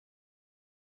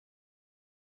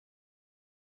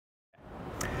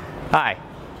Hi,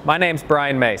 my name's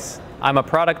Brian Mace. I'm a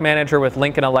product manager with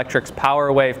Lincoln Electric's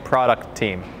Powerwave product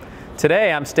team.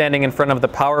 Today I'm standing in front of the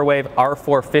Powerwave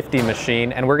R450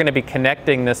 machine, and we're going to be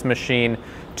connecting this machine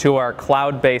to our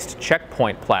cloud-based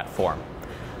CheckPoint platform.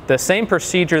 The same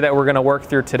procedure that we're going to work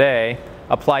through today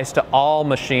applies to all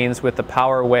machines with the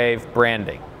Powerwave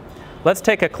branding. Let's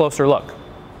take a closer look.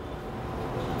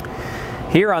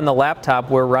 Here on the laptop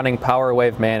we're running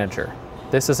Powerwave Manager.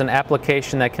 This is an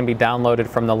application that can be downloaded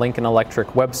from the Lincoln Electric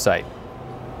website.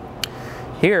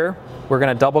 Here, we're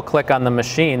going to double-click on the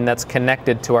machine that's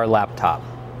connected to our laptop.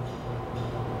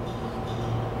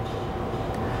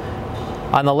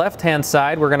 On the left-hand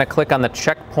side, we're going to click on the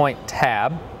CheckPoint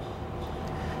tab,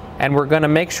 and we're going to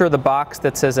make sure the box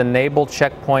that says Enable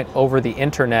CheckPoint over the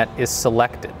Internet is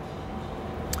selected.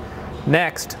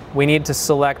 Next, we need to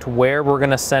select where we're going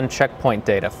to send CheckPoint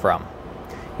data from.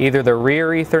 Either the rear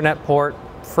Ethernet port,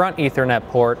 front Ethernet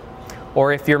port,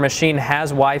 or if your machine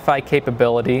has Wi-Fi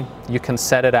capability, you can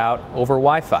set it out over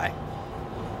Wi-Fi.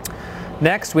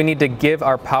 Next, we need to give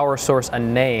our power source a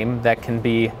name that can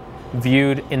be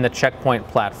viewed in the CheckPoint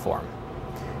platform.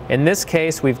 In this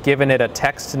case, we've given it a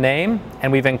text name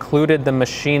and we've included the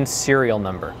machine serial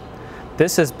number.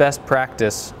 This is best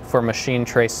practice for machine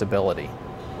traceability.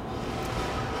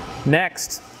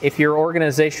 Next, if your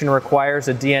organization requires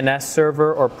a DNS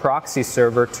server or proxy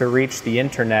server to reach the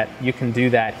internet, you can do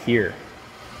that here.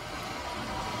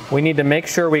 We need to make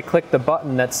sure we click the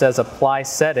button that says Apply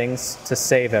Settings to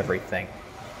save everything.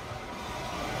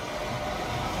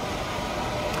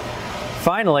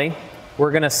 Finally,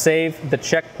 we're going to save the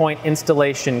CheckPoint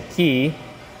installation key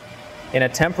in a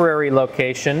temporary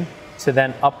location to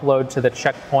then upload to the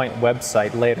CheckPoint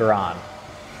website later on.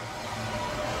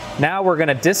 Now we're going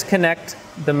to disconnect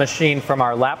the machine from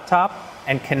our laptop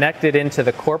and connect it into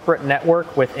the corporate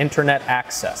network with internet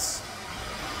access.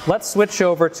 Let's switch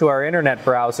over to our internet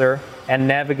browser and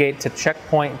navigate to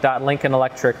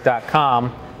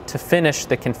checkpoint.lincolnelectric.com to finish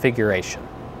the configuration.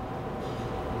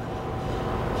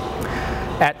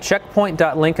 At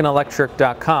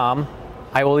checkpoint.lincolnelectric.com,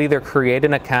 I will either create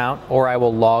an account or I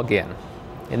will log in.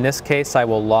 In this case, I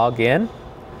will log in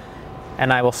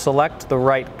and I will select the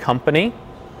right company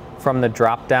from the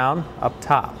drop-down up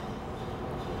top.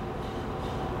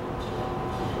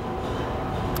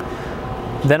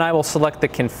 Then I will select the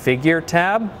Configure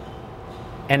tab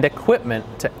and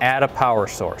Equipment to add a power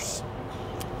source.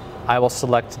 I will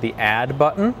select the Add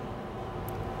button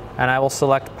and I will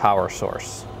select Power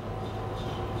Source.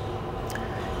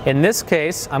 In this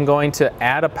case, I'm going to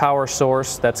add a power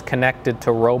source that's connected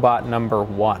to robot number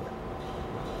 1.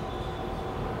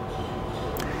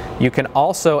 You can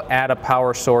also add a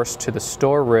power source to the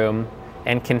storeroom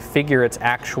and configure its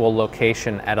actual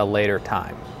location at a later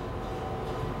time.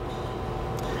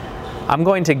 I'm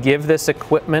going to give this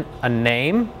equipment a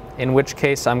name, in which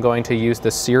case I'm going to use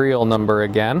the serial number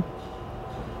again.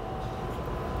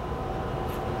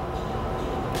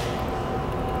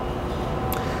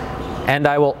 And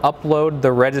I will upload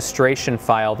the registration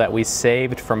file that we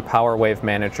saved from Powerwave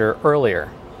Manager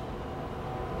earlier.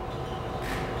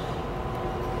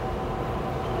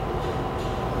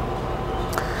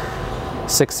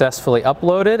 Successfully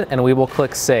uploaded, and we will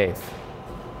click Save.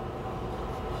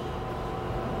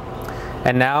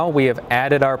 And now we have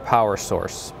added our power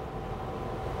source.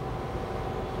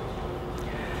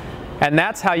 And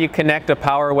that's how you connect a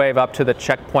Powerwave up to the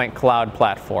CheckPoint cloud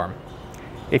platform.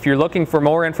 If you're looking for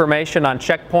more information on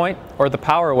CheckPoint or the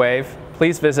Powerwave,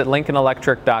 please visit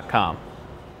lincolnelectric.com.